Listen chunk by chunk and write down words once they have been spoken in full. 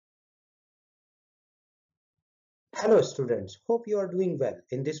Hello students, hope you are doing well.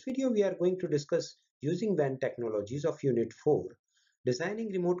 In this video we are going to discuss using WAN technologies of Unit 4,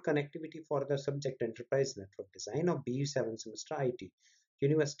 designing remote connectivity for the subject Enterprise Network Design of BE 7 semester IT,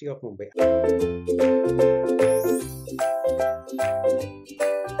 University of Mumbai.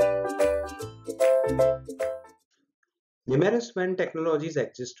 Numerous WAN technologies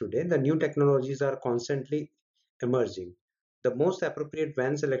exist today. The new technologies are constantly emerging. The most appropriate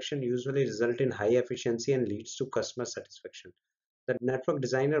WAN selection usually results in high efficiency and leads to customer satisfaction. The network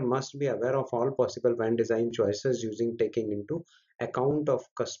designer must be aware of all possible WAN design choices using taking into account of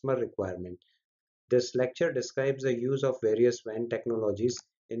customer requirement. This lecture describes the use of various WAN technologies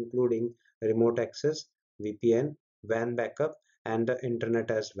including remote access, VPN, WAN backup, and the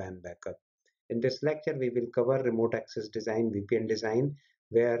Internet as WAN backup. In this lecture, we will cover remote access design,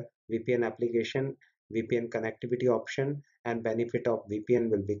 where VPN application, VPN connectivity option, and benefit of VPN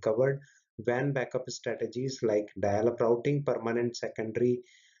will be covered. WAN backup strategies like dial-up routing, permanent secondary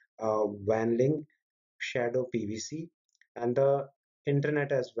WAN link, shadow PVC, and the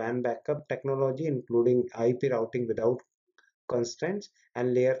Internet as WAN backup technology, including IP routing without constraints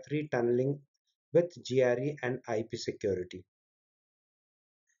and layer 3 tunneling with GRE and IP security.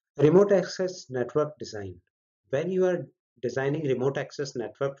 Remote access network design. When you are designing remote access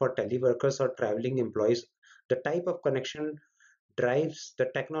network for teleworkers or traveling employees, the type of connection drives the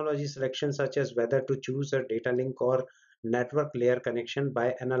technology selection, such as whether to choose a data link or network layer connection.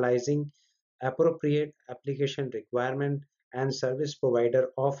 By analyzing appropriate application requirement and service provider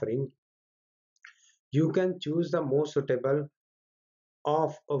offering, you can choose the most suitable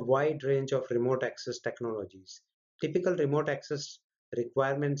of a wide range of remote access technologies. Typical remote access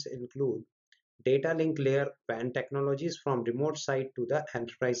requirements include data link layer WAN technologies from remote site to the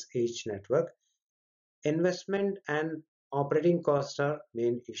enterprise edge network. Investment and operating costs are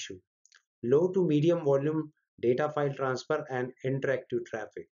main issue. Low to medium volume data file transfer and interactive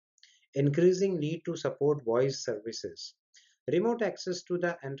traffic. Increasing need to support voice services. Remote access to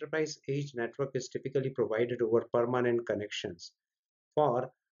the enterprise edge network is typically provided over permanent connections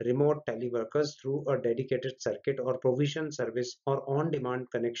for remote teleworkers through a dedicated circuit or provision service or on-demand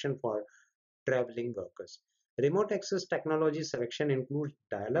connection for traveling workers. Remote access technology selection includes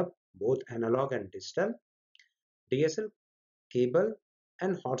dial-up, both analog and digital, DSL, cable,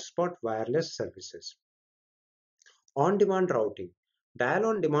 and hotspot wireless services. On-demand routing.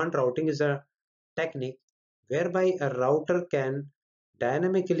 Dial-on-demand routing is a technique whereby a router can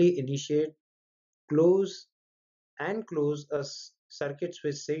dynamically initiate, close, and close a circuit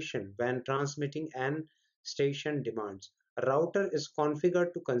switch station when transmitting and station demands. A router is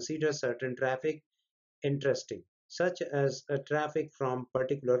configured to consider certain traffic interesting, such as a traffic from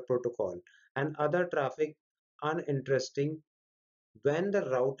particular protocol and other traffic uninteresting. When the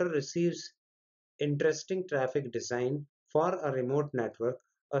router receives interesting traffic design for a remote network,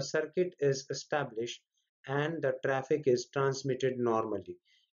 a circuit is established and the traffic is transmitted normally.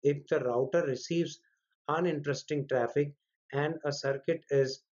 If the router receives uninteresting traffic and a circuit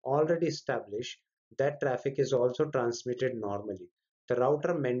is already established, that traffic is also transmitted normally. The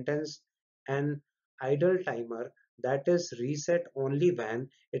router maintains an idle timer that is reset only when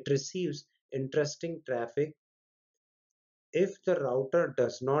it receives interesting traffic. If the router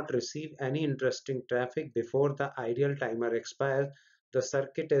does not receive any interesting traffic before the ideal timer expires, the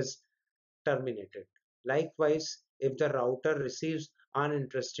circuit is terminated. Likewise, if the router receives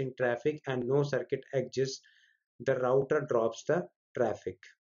uninteresting traffic and no circuit exists, the router drops the traffic.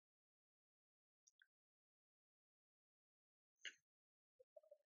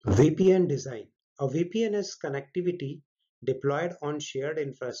 VPN design. A VPN is connectivity deployed on shared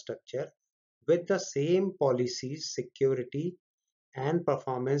infrastructure with the same policies, security, and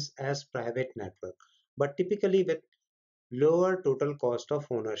performance as private network, but typically with lower total cost of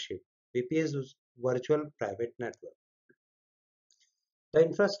ownership. VPN is virtual private network. The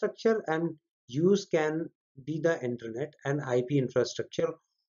infrastructure and use can be the internet and IP infrastructure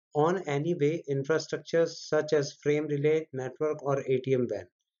on any way infrastructures such as frame relay network or ATM WAN.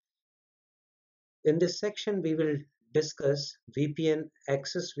 In this section, we will discuss VPN,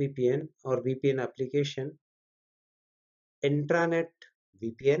 access VPN or VPN application, intranet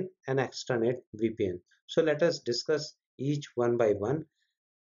VPN and extranet VPN. So let us discuss each one by one.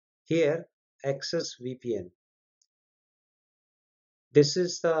 Here, access VPN. This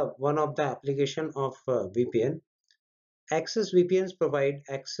is one of the application of VPN. Access VPNs provide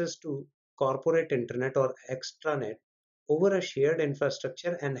access to corporate internet or extranet over a shared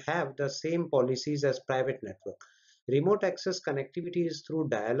infrastructure and have the same policies as private network. Remote access connectivity is through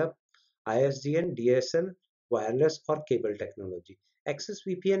dial-up, ISDN, DSL, wireless or cable technology. Access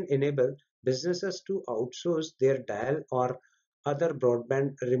VPN enable businesses to outsource their dial or other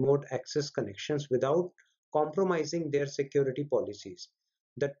broadband remote access connections without compromising their security policies.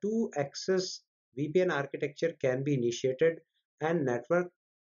 The two access VPN architecture can be initiated and network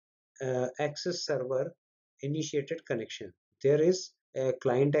access server initiated connection. There is a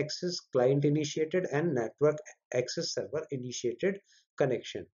client access, client initiated, and network access server initiated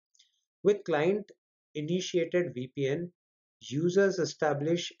connection. With client initiated VPN, users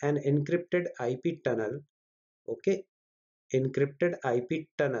establish an encrypted IP tunnel, okay, encrypted IP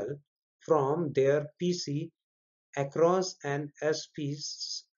tunnel from their PC across an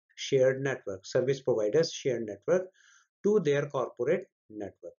SP's shared network, service provider's shared network, to their corporate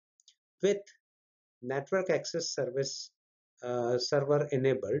network. With network access service server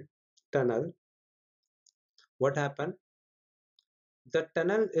enabled tunnel, what happened? The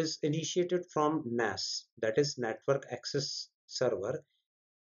tunnel is initiated from NAS, that is network access server.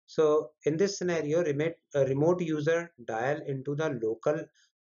 So in this scenario, a remote user dial into the local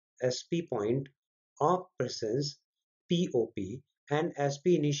SP point of presence POP, and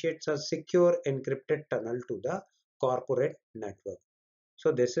SP initiates a secure encrypted tunnel to the corporate network.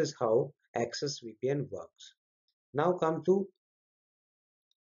 So this is how access VPN works. Now come to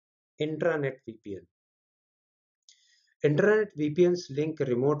intranet VPN. Internet VPNs link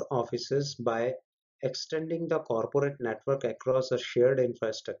remote offices by extending the corporate network across a shared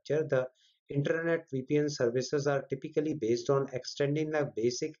infrastructure. The Internet VPN services are typically based on extending the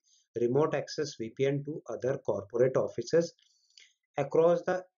basic remote access VPN to other corporate offices across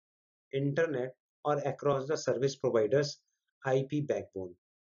the internet or across the service provider's IP backbone.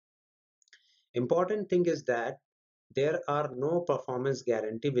 Important thing is that there are no performance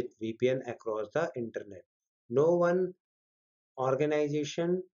guarantee with VPN across the internet. No one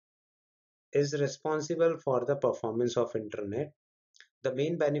organization is responsible for the performance of internet. The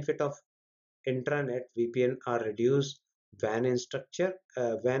main benefit of intranet VPN are reduced WAN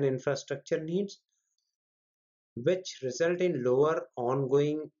infrastructure needs, which result in lower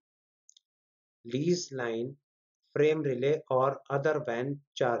ongoing lease line, frame relay, or other WAN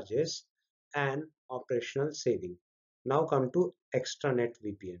charges and operational saving. Now come to extranet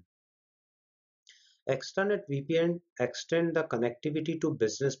VPN. Extranet VPN extend the connectivity to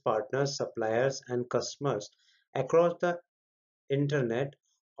business partners, suppliers, and customers across the internet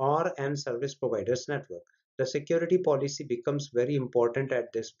or an service provider's network. The security policy becomes very important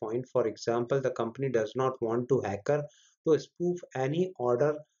at this point. For example, the company does not want to hacker to spoof any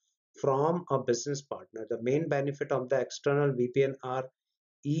order from a business partner. The main benefit of the external VPN are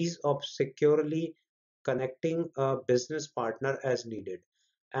ease of securely connecting a business partner as needed,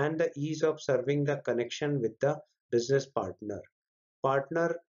 and the ease of serving the connection with the business partner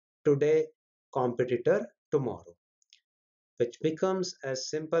today, competitor tomorrow, which becomes as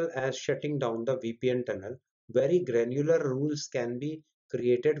simple as shutting down the VPN tunnel. Very granular rules can be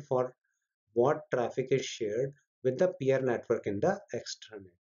created for what traffic is shared with the peer network in the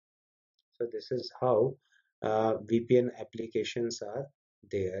extranet. So this is how VPN applications are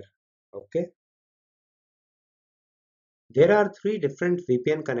there. Okay. There are three different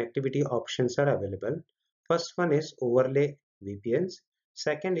VPN connectivity options are available. First one is overlay VPNs.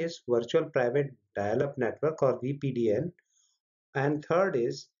 Second is virtual private dial-up network or VPDN. And third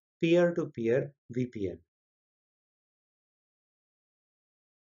is peer-to-peer VPN.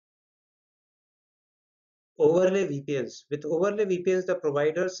 Overlay VPNs. With overlay VPNs, the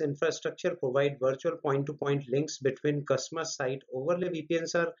provider's infrastructure provide virtual point-to-point links between customer site. Overlay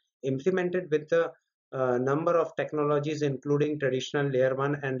VPNs are implemented with the number of technologies, including traditional layer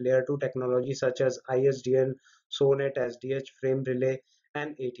 1 and layer 2 technologies such as ISDN, SONET, SDH, frame relay,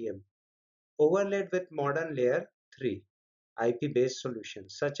 and ATM. Overlaid with modern layer 3 IP-based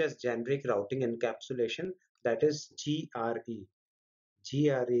solutions such as generic routing encapsulation, that is GRE.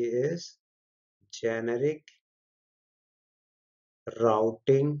 GRE is generic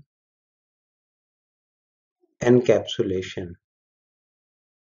routing encapsulation.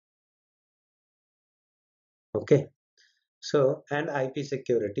 Okay, so and IP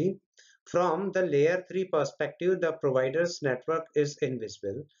security. From the layer 3 perspective, the provider's network is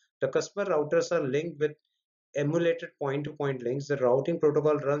invisible. The customer routers are linked with emulated point-to-point links. The routing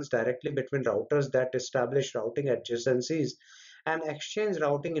protocol runs directly between routers that establish routing adjacencies and exchange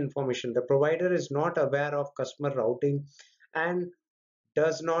routing information. The provider is not aware of customer routing and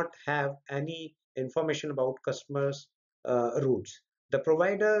does not have any information about customers' routes. The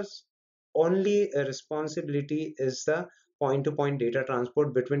provider's only responsibility is the point-to-point data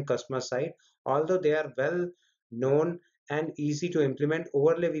transport between customer side. Although they are well known and easy to implement.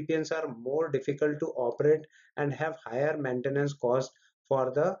 Overlay VPNs are more difficult to operate and have higher maintenance cost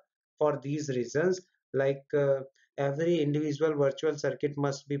for these reasons. Like every individual virtual circuit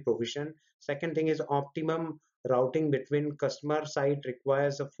must be provisioned. Second thing is optimum routing between customer site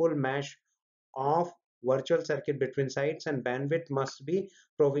requires a full mesh of virtual circuit between sites, and bandwidth must be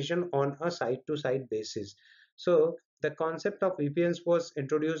provisioned on a site-to-site basis. So the concept of VPNs was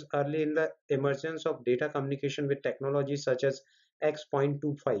introduced early in the emergence of data communication with technologies such as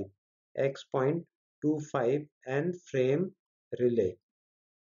X.25, X.25 and frame relay.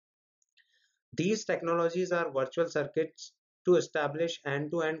 These technologies are virtual circuits to establish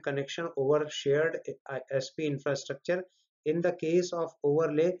end-to-end connection over shared SP infrastructure. In the case of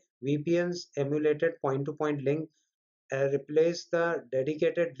overlay, VPNs emulated point-to-point link replace the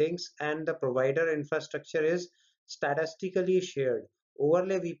dedicated links, and the provider infrastructure is statistically shared.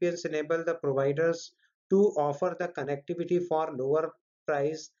 Overlay VPNs enable the providers to offer the connectivity for lower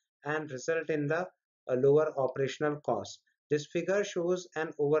price and result in the lower operational cost. This figure shows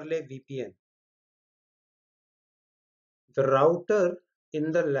an overlay VPN. The router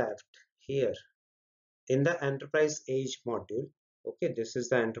in the left here in the enterprise edge module, okay, this is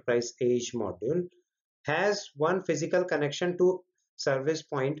the enterprise edge module, has one physical connection to service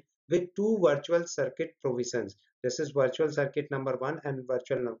point with two virtual circuit provisions. This is virtual circuit number one and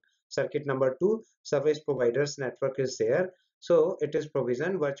virtual circuit number two. Service providers network is there. So it is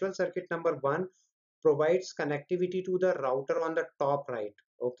provision. Virtual circuit number one provides connectivity to the router on the top right.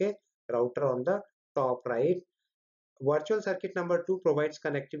 Okay, router on the top right. Virtual circuit number two provides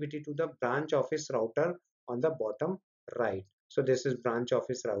connectivity to the branch office router on the bottom right. So this is branch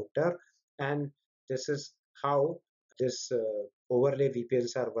office router, and this is how this overlay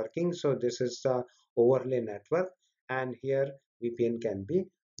VPNs are working. So this is the overlay network, and here VPN can be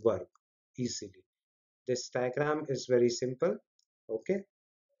work easily. This diagram is very simple. Okay,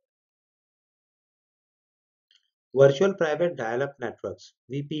 virtual private dial-up networks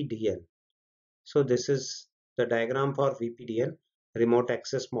 (VPDN). So this is the diagram for VPDN. Remote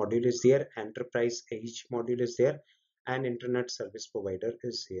access module is there, enterprise edge module is there, and internet service provider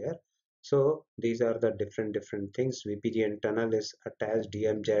is here. So these are the different things. VPDN tunnel is attached,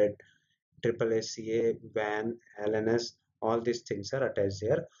 DMZ, AAA, WAN, LNS, all these things are attached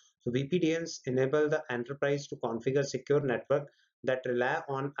here. So VPDNs enable the enterprise to configure secure network that rely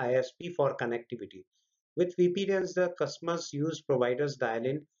on ISP for connectivity. With VPNs, the customers use providers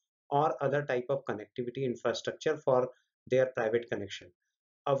dial-in or other type of connectivity infrastructure for their private connection.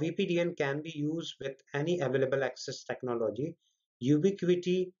 A VPN can be used with any available access technology.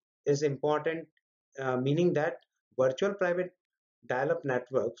 Ubiquity is important, meaning that virtual private dial-up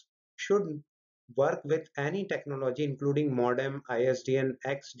networks should work with any technology including modem, ISDN,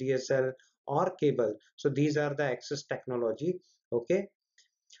 XDSL or cable. So these are the access technology. Okay,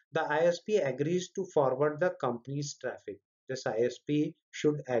 the ISP agrees to forward the company's traffic. This ISP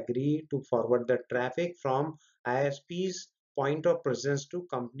should agree to forward the traffic from ISP's point of presence to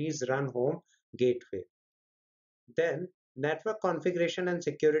company's run home gateway. Then network configuration and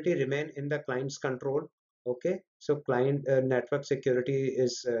security remain in the client's control. Okay, so client network security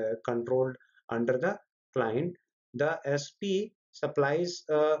is controlled under the client. The SP supplies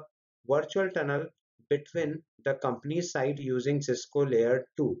a virtual tunnel between the company site using Cisco layer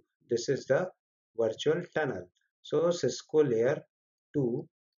 2. This is the virtual tunnel. So Cisco layer 2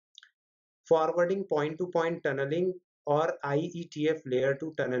 forwarding point to point tunneling or IETF layer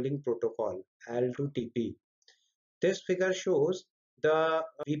 2 tunneling protocol L2TP. This figure shows the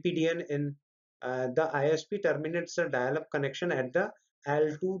VPDN in the ISP terminates the dial-up connection at the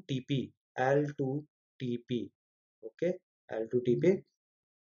L2TP. L2TP. Okay, L2TP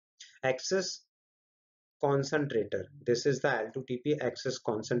access concentrator. This is the L2TP access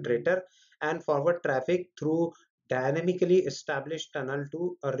concentrator and forward traffic through dynamically established tunnel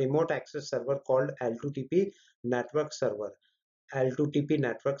to a remote access server called L2TP network server. L2TP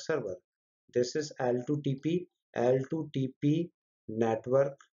network server. This is L2TP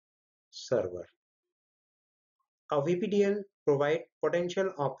network server. A VPDN provide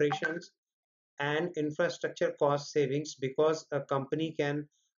potential operations and infrastructure cost savings because a company can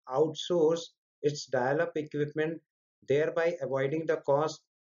outsource its dial-up equipment, thereby avoiding the cost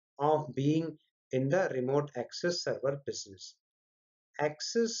of being in the remote access server business.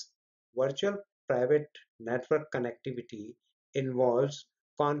 Access virtual private network connectivity involves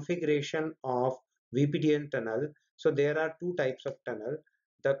configuration of VPN tunnel. So there are two types of tunnel.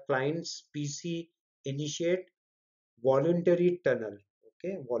 The client's PC initiate voluntary tunnel.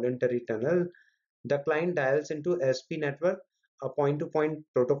 Okay, voluntary tunnel. The client dials into SP network. A point-to-point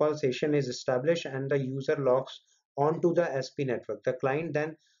protocol session is established and the user logs onto the SP network. The client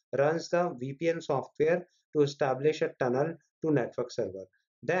then runs the VPN software to establish a tunnel to network server.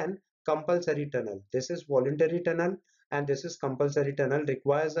 Then compulsory tunnel. This is voluntary tunnel and this is compulsory tunnel,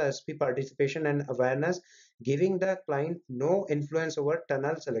 requires the SP participation and awareness, giving the client no influence over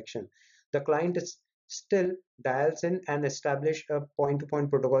tunnel selection. The client is still dials in and establish a point-to-point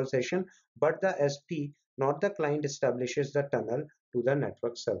protocol session, but the SP, not the client, establishes the tunnel to the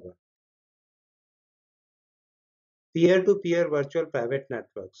network server. Peer-to-peer virtual private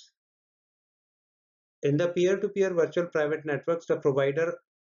networks. In the peer-to-peer virtual private networks, the provider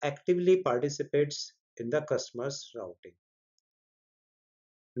actively participates in the customer's routing.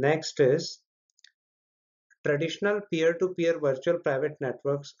 Next is traditional peer-to-peer virtual private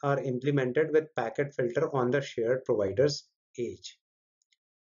networks are implemented with packet filter on the shared provider's edge.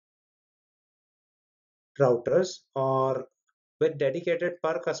 Routers or with dedicated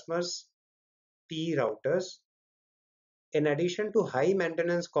per customers P routers. In addition to high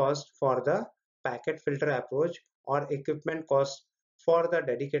maintenance cost for the packet filter approach or equipment cost for the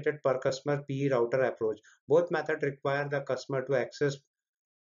dedicated per customer P router approach, both methods require the customer to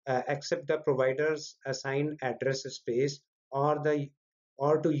accept the provider's assigned address space or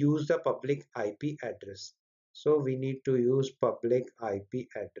to use the public IP address. So we need to use public IP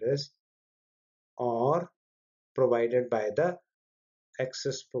address or provided by the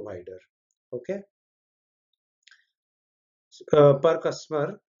access provider. Okay. Per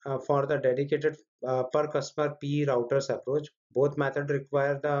customer for the dedicated per customer P routers approach, both methods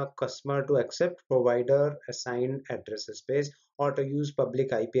require the customer to accept provider assigned address space or to use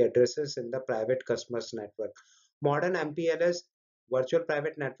public IP addresses in the private customers network. Modern MPLS virtual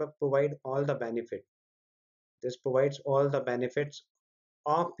private network provide all the benefit. This provides all the benefits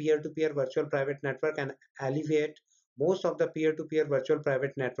of peer-to-peer virtual private network and alleviate most of the peer-to-peer virtual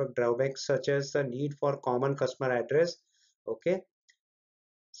private network drawbacks, such as the need for common customer address. Okay,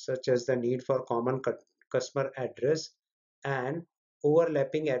 such as the need for common customer address and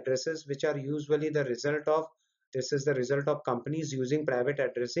overlapping addresses, which are usually the result of companies using private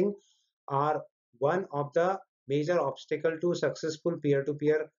addressing, are one of the major obstacle to successful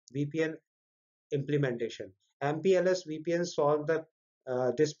peer-to-peer VPN implementation. MPLS VPN solve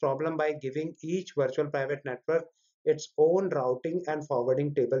this problem by giving each virtual private network its own routing and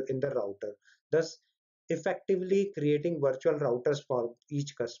forwarding table in the router, thus effectively creating virtual routers for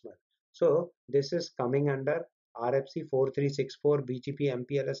each customer. So this is coming under RFC 4364 BGP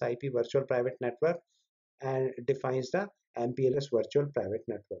MPLS IP virtual private network and defines the MPLS virtual private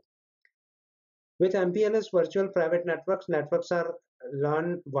network. With MPLS virtual private networks, networks are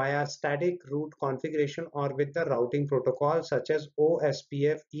run via static route configuration or with the routing protocol such as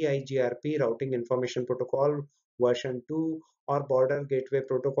OSPF, EIGRP, Routing Information Protocol version 2 or Border Gateway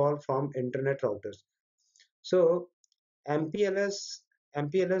Protocol from Internet routers. So MPLS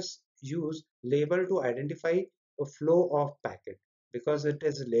use label to identify a flow of packet because it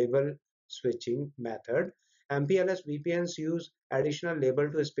is label switching method. MPLS VPNs use additional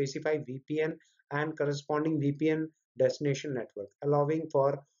label to specify VPN and corresponding VPN destination network, allowing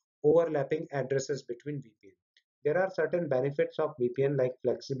for overlapping addresses between VPN. There are certain benefits of VPN like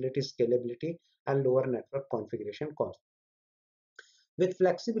flexibility, scalability, and lower network configuration cost. With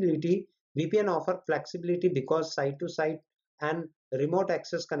flexibility, VPN offer flexibility because site-to-site and remote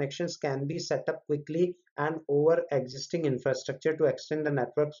access connections can be set up quickly and over existing infrastructure to extend the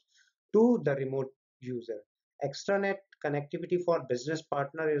networks to the remote user. Extranet connectivity for business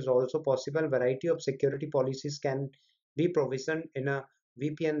partner is also possible. Variety of security policies can be provisioned in a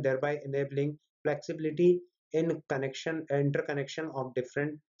VPN, thereby enabling flexibility in interconnection of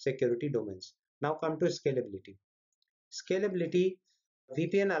different security domains. Now come to scalability. Scalability,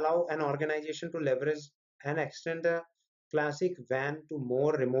 VPN allow an organization to leverage and extend the classic WAN to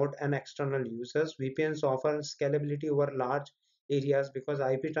more remote and external users. VPNs offer scalability over large areas because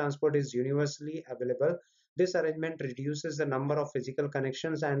IP transport is universally available. This arrangement reduces the number of physical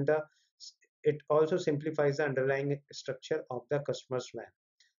connections and it also simplifies the underlying structure of the customer's WAN.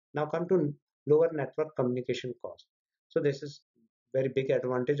 Now come to lower network communication cost. So this is very big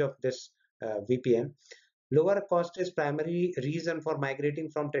advantage of this VPN. Lower cost is primary reason for migrating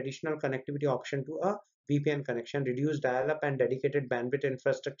from traditional connectivity option to a VPN connection. Reduced dial-up and dedicated bandwidth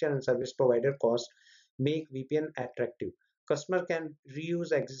infrastructure and service provider costs make VPN attractive. Customer can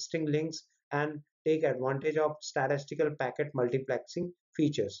reuse existing links and take advantage of statistical packet multiplexing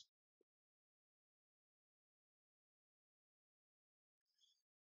features.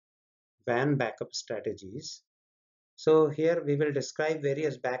 WAN backup strategies. So here we will describe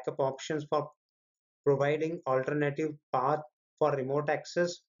various backup options for providing alternative path for remote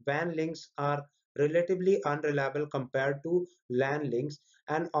access. WAN links are relatively unreliable compared to LAN links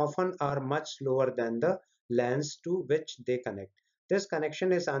and often are much slower than the LANs to which they connect. This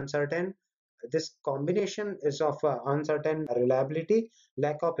connection is uncertain. This combination is of uncertain reliability,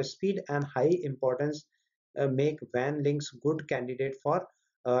 lack of speed, and high importance make WAN links good candidate for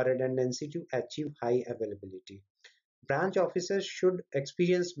redundancy to achieve high availability. Branch offices should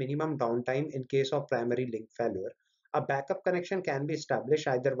experience minimum downtime in case of primary link failure. A backup connection can be established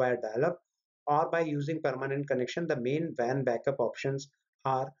either via dial-up or by using permanent connection. The main WAN backup options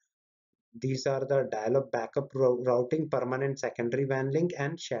are these are the dial-up backup routing, permanent secondary WAN link,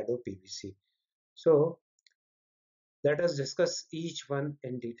 and shadow PVC. So let us discuss each one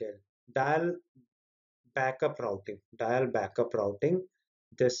in detail. Dial backup routing. Dial backup routing.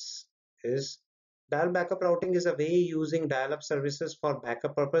 This is Dial backup routing is a way using dial-up services for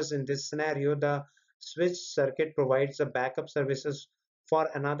backup purpose. In this scenario, the switch circuit provides the backup services for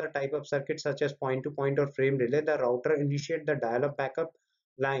another type of circuit such as point-to-point or frame relay. The router initiates the dial-up backup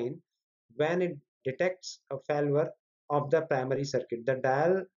line when it detects a failure of the primary circuit. The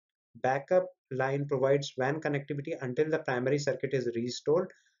dial backup line provides WAN connectivity until the primary circuit is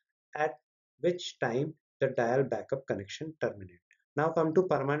restored, at which time the dial backup connection terminates. Now come to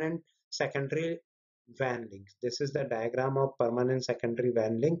permanent secondary WAN links. This is the diagram of permanent secondary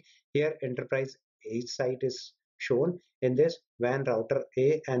WAN link. Here enterprise edge site is shown. In this WAN router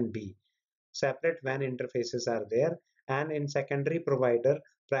A and B. Separate WAN interfaces are there, and in secondary provider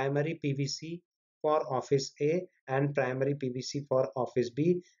primary PVC for office A and primary PVC for office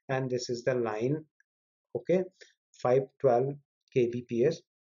B, and this is the line, okay, 512 kbps.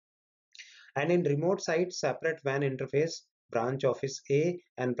 And in remote site, separate WAN interface, branch office A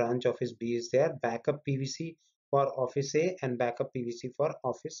and branch office B is there, backup PVC for office A and backup PVC for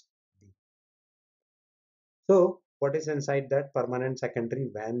office B. So what is inside that permanent secondary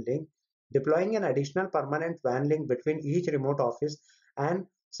WAN link? Deploying an additional permanent WAN link between each remote office and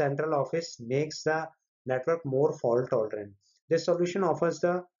central office makes the network more fault tolerant. This solution offers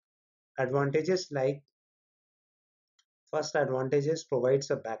the advantages like first advantage is provides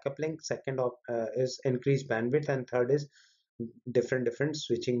a backup link, second is increased bandwidth, and third is different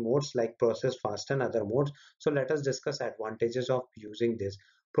switching modes like process fast and other modes. So let us discuss advantages of using this.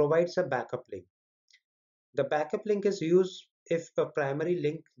 Provides a backup link. The backup link is used if a primary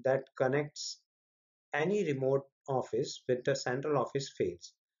link that connects any remote office with the central office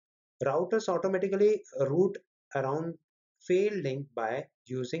fails. Routers automatically route around failed link by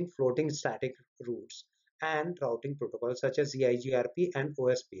using floating static routes and routing protocols such as EIGRP and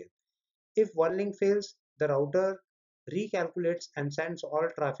OSPF. If one link fails, the router recalculates and sends all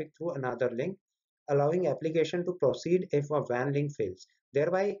traffic through another link, allowing application to proceed if a WAN link fails,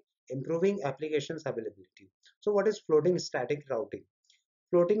 thereby improving application's availability. So what is floating static routing?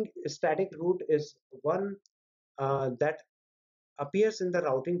 Floating static route is one that appears in the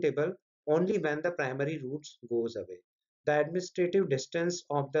routing table only when the primary route goes away. The administrative distance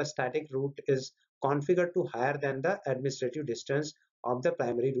of the static route is configured to higher than the administrative distance of the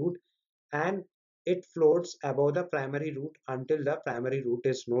primary route, and it floats above the primary route until the primary route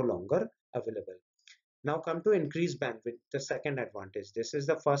is no longer available. Now come to increased bandwidth, the second advantage. This is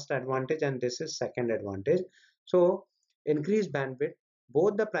the first advantage and this is second advantage. So increased bandwidth,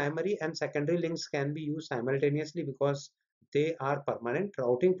 both the primary and secondary links can be used simultaneously because they are permanent.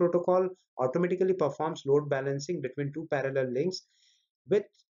 Routing protocol automatically performs load balancing between two parallel links with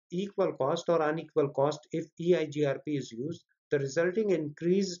equal cost or unequal cost. If EIGRP is used, the resulting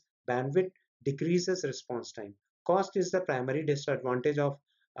increased bandwidth decreases response time. Cost is the primary disadvantage of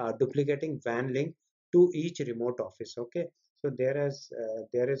duplicating WAN link to each remote office. Okay, so there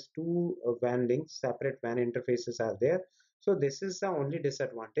is two WAN links, separate WAN interfaces are there. So this is the only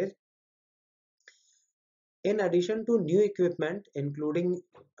disadvantage. In addition to new equipment, including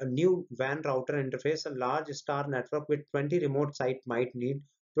a new WAN router interface, a large star network with 20 remote sites might need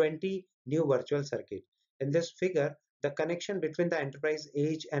 20 new virtual circuits. In this figure, the connection between the enterprise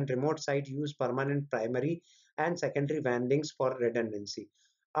edge and remote site use permanent primary and secondary WAN links for redundancy.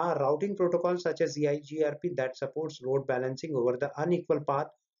 A routing protocol such as EIGRP that supports load balancing over the unequal path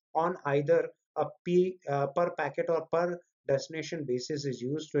on either a per packet or per destination basis is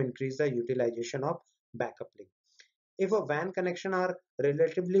used to increase the utilization of backup link. If a WAN connection are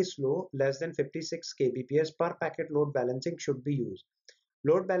relatively slow, less than 56 kbps, per packet load balancing should be used.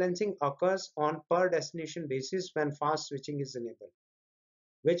 Load balancing occurs on per destination basis when fast switching is enabled,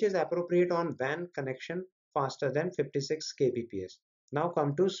 which is appropriate on WAN connection faster than 56 kbps. Now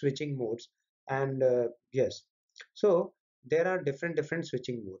come to switching modes, and yes, so there are different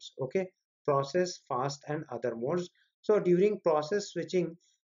switching modes. Okay, process, fast, and other modes. So during process switching,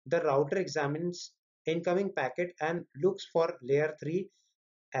 the router examines incoming packet and looks for layer 3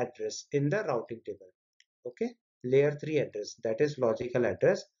 address in the routing table. Okay, layer 3 address, that is logical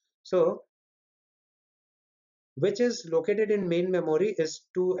address. So which is located in main memory is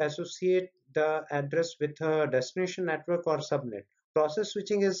to associate the address with a destination network or subnet. Process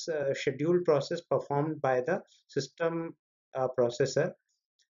switching is a scheduled process performed by the system processor.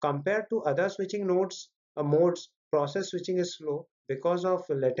 Compared to other switching modes, process switching is slow because of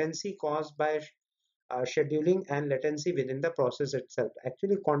latency caused by scheduling and latency within the process itself.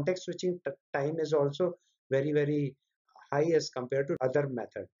 Actually, context switching time is also very high as compared to other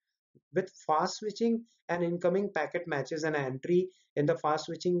method. With fast switching, an incoming packet matches an entry in the fast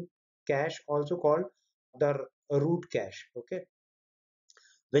switching cache, also called the root cache, okay,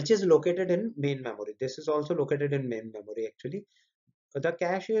 which is located in main memory. This is also located in main memory actually. The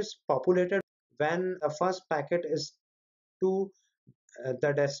cache is populated when a first packet is to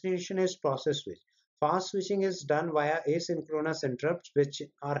the destination is process switch. Fast switching is done via asynchronous interrupts, which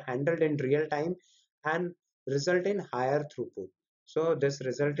are handled in real time and result in higher throughput. So this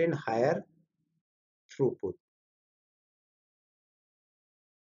result in higher throughput.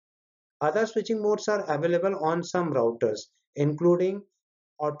 Other switching modes are available on some routers, including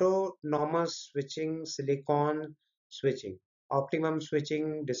autonomous switching, silicon switching, optimum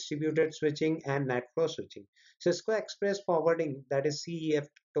switching, distributed switching, and netflow switching. Cisco Express Forwarding, that is CEF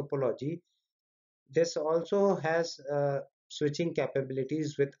topology, this also has switching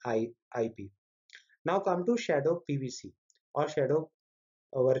capabilities with IP. Now come to shadow PVC or shadow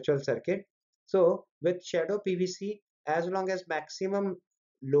virtual circuit. So with shadow PVC, as long as maximum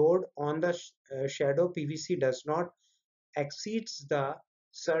load on the shadow PVC does not exceeds the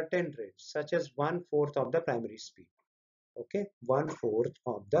certain rate, such as 1/4 of the primary speed. Okay, 1/4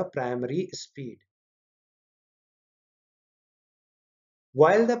 of the primary speed.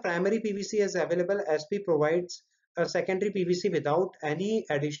 While the primary PVC is available, SP provides a secondary PVC without any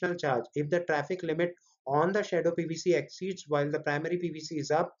additional charge. If the traffic limit on the shadow PVC exceeds while the primary PVC is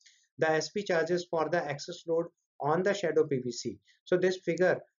up, the SP charges for the excess load on the shadow PVC. So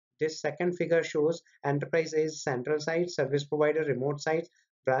this second figure shows enterprise A central site, service provider remote sites,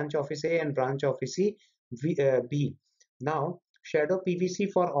 branch office A and branch office B. Now, shadow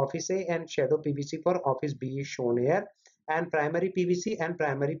PVC for office A and shadow PVC for office B is shown here, and primary PVC and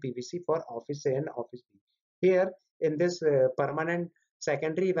primary PVC for office A and office B. Here in this permanent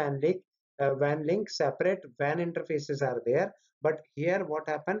secondary WAN link, separate WAN interfaces are there. But here what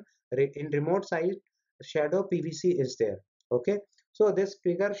happened in remote site, shadow PVC is there. Okay, so this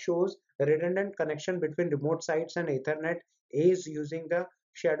figure shows a redundant connection between remote sites and Ethernet is using the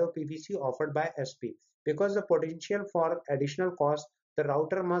shadow PVC offered by SP. Because the potential for additional cost, the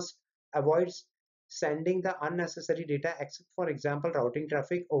router must avoid sending the unnecessary data except for example routing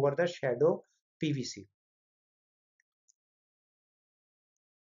traffic over the shadow PVC.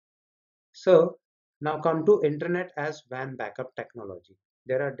 So now come to internet as WAN backup technology.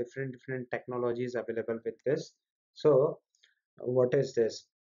 There are different technologies available with this. So what is this?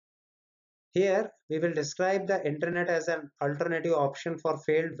 Here we will describe the internet as an alternative option for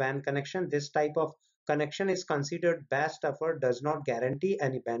failed WAN connection. This type of connection is considered best effort, does not guarantee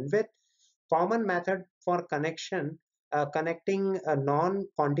any bandwidth. Common method for connecting a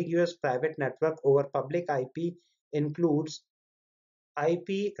non-contiguous private network over public IP includes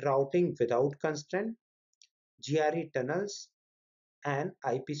IP routing without constraint, GRE tunnels, and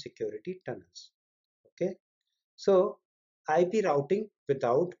IP security tunnels. Okay, so IP routing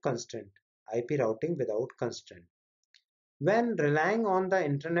without constraint. IP routing without constraint. When relying on the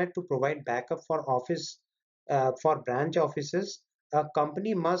internet to provide backup for for branch offices, a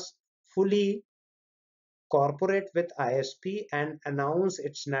company must fully cooperate with ISP and announce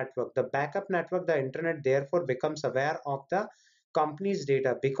its network. The backup network, the internet, therefore becomes aware of the company's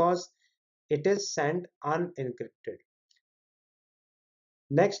data because it is sent unencrypted.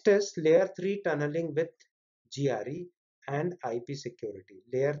 Next is layer 3 tunneling with GRE and IP security.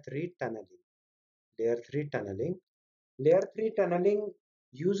 Layer 3 tunneling. Layer 3 tunneling. Layer 3 tunneling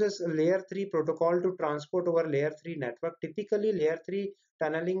uses a layer 3 protocol to transport over layer 3 network. Typically, layer 3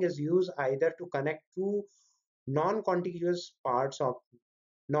 tunneling is used either to connect two non-contiguous parts of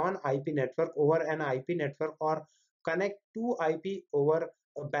non-IP network over an IP network or connect two IP over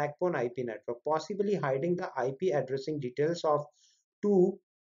a backbone IP network, possibly hiding the IP addressing details of two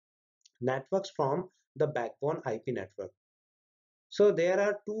networks from the backbone IP network. So there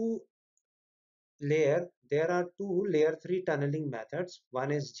are two layer 3 tunneling methods.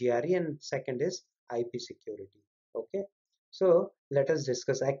 One is GRE and second is IP security. Okay, so let us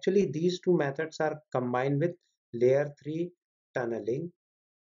discuss. Actually, these two methods are combined with layer 3 tunneling.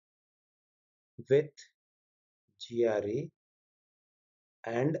 with GRE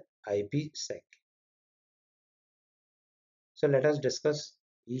and IPsec. So let us discuss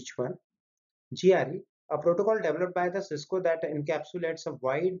each one. GRE, a protocol developed by the Cisco that encapsulates a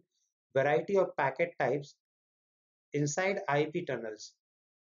wide variety of packet types inside IP tunnels.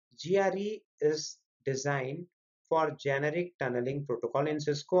 GRE is designed for generic tunneling protocol in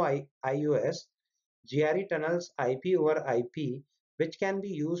Cisco IOS. GRE tunnels IP over IP, which can be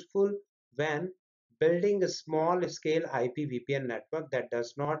useful when building a small-scale IP VPN network that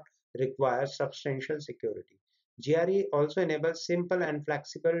does not require substantial security. GRE also enables simple and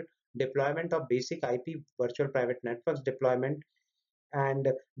flexible deployment of basic IP virtual private networks deployment, and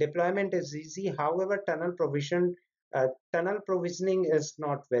deployment is easy. However, tunnel provisioning is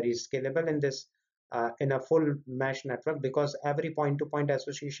not very scalable in this in a full mesh network, because every point-to-point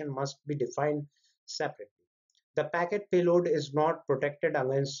association must be defined separately. The packet payload is not protected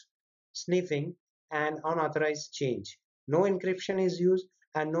against sniffing and unauthorized change. No encryption is used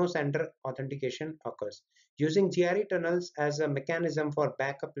and no sender authentication occurs. Using GRE tunnels as a mechanism for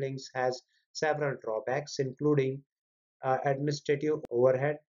backup links has several drawbacks, including administrative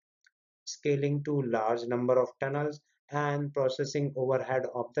overhead, scaling to large number of tunnels, and processing overhead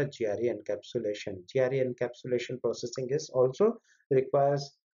of the GRE encapsulation. GRE encapsulation processing is also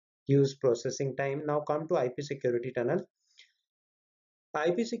requires huge processing time. Now come to IP security tunnel.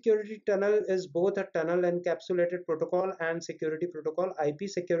 IP security tunnel is both a tunnel encapsulated protocol and security protocol. IP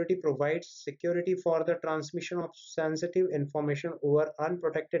security provides security for the transmission of sensitive information over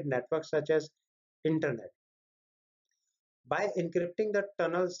unprotected networks such as internet. By encrypting the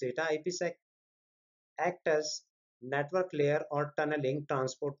tunnel's data, IPsec act as network layer or tunneling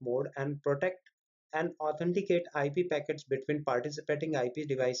transport mode and protect and authenticate IP packets between participating IP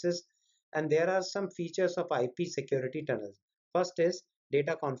devices. And there are some features of IP security tunnels. First is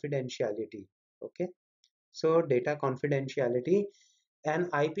data confidentiality. Okay, so data confidentiality. An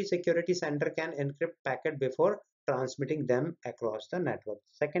IP security center can encrypt packet before transmitting them across the network.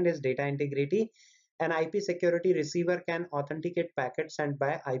 Second is data integrity. An IP security receiver can authenticate packets sent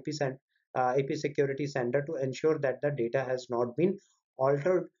by IP security sender to ensure that the data has not been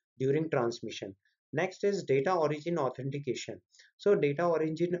altered during transmission. Next is data origin authentication. So data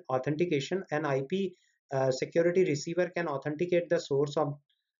origin authentication, an IP security receiver can authenticate the source of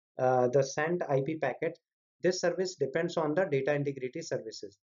the sent IP packet. This service depends on the data integrity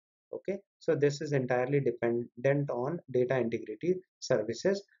services. Okay, so this is entirely dependent on data integrity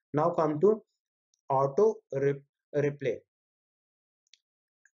services. Now come to auto replay,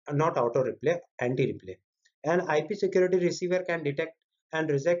 not auto replay, anti replay. An IP security receiver can detect and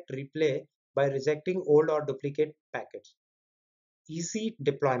reject replay by rejecting old or duplicate packets. Easy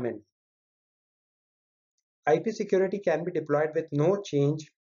deployment. IP security can be deployed with no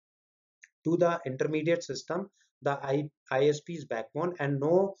change to the intermediate system, the ISP's backbone, and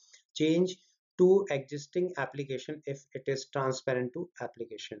no change to existing application if it is transparent to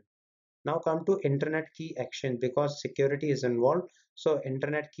application. Now come to internet key action, because security is involved. So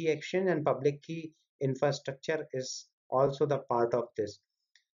internet key action and public key infrastructure is also the part of this.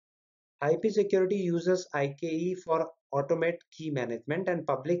 IP security uses IKE for automate key management, and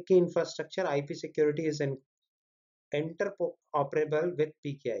public key infrastructure IP security is interoperable with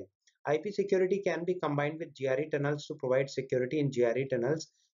PKI. IP security can be combined with GRE tunnels to provide security in GRE tunnels.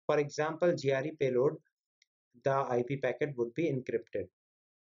 For example, GRE payload, the IP packet would be encrypted.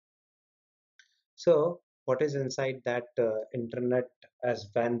 So what is inside that internet as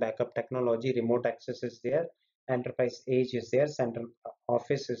WAN backup technology? Remote access is there, enterprise edge is there, central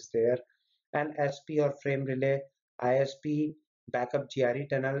office is there, and SP or frame relay, ISP, backup GRE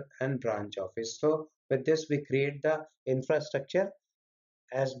tunnel, and branch office. So with this, we create the infrastructure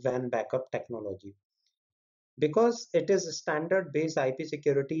as WAN backup technology. Because it is standard based, IP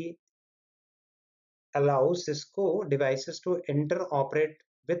security allows Cisco devices to interoperate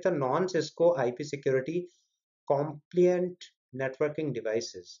with a non-Cisco IP security compliant networking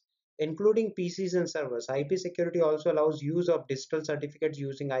devices, including PCs and servers. IP security also allows use of digital certificates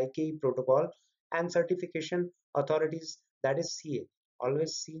using IKE protocol and certification authorities, that is CA.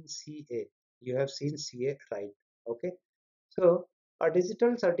 Always seen CA. You have seen CA, right? Okay. So a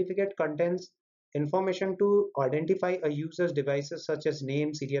digital certificate contains information to identify a user's devices such as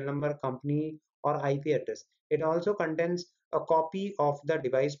name, serial number, company, or IP address. It also contains a copy of the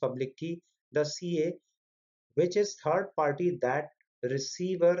device public key, the CA, which is third party that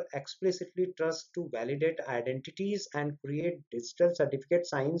receiver explicitly trusts to validate identities and create digital certificate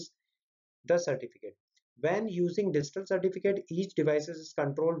signs the certificate. When using digital certificate, each device is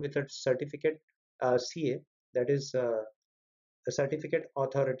controlled with a certificate CA, that is certificate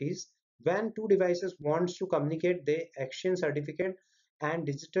authorities. When two devices wants to communicate, they exchange certificate and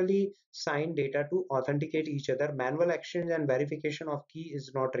digitally sign data to authenticate each other. Manual exchange and verification of key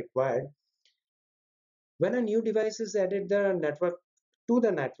is not required. When a new device is added to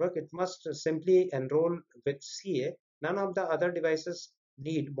the network, it must simply enroll with CA. None of the other devices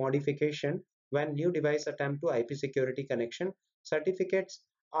need modification. When new device attempt to IP security connection, certificates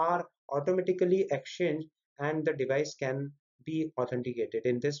are automatically exchanged and the device can be authenticated.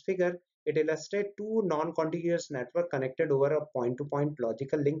 In this figure, it illustrates two non-contiguous network connected over a point-to-point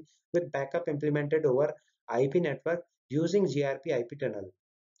logical link with backup implemented over IP network using GRE IP tunnel.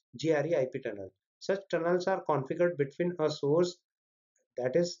 Such tunnels are configured between a source,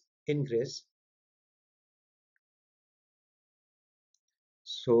 that is ingress,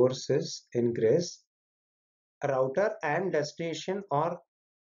 sources ingress router and destination or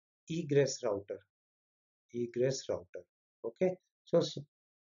egress router. Egress router. Okay.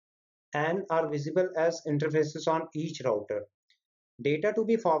 And are visible as interfaces on each router. Data to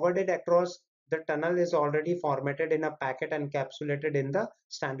be forwarded across the tunnel is already formatted in a packet encapsulated in the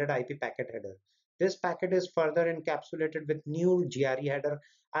standard IP packet header. This packet is further encapsulated with new GRE header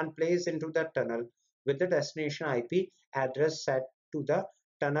and placed into the tunnel with the destination IP address set to the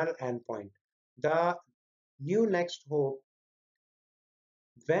tunnel endpoint. The new next hop,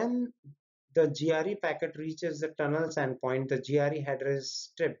 when the GRE packet reaches the tunnel's endpoint, the GRE header is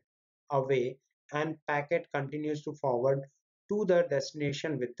stripped away and packet continues to forward to the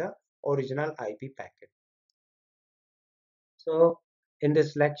destination with the original IP packet. So in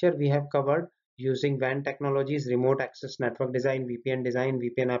this lecture, we have covered using WAN technologies, remote access network design,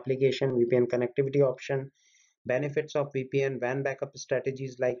 VPN application, VPN connectivity option, benefits of VPN, WAN backup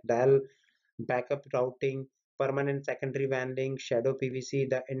strategies like dial backup routing, permanent secondary WAN link, shadow PVC,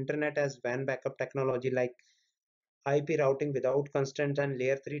 the internet as WAN backup technology like IP routing without constraints and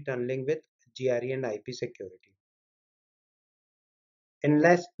layer 3 tunneling with GRE and IP security. In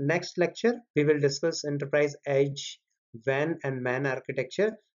next lecture, we will discuss enterprise edge, WAN and MAN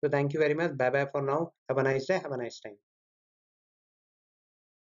architecture. So thank you very much. Bye bye for now. Have a nice day. Have a nice time.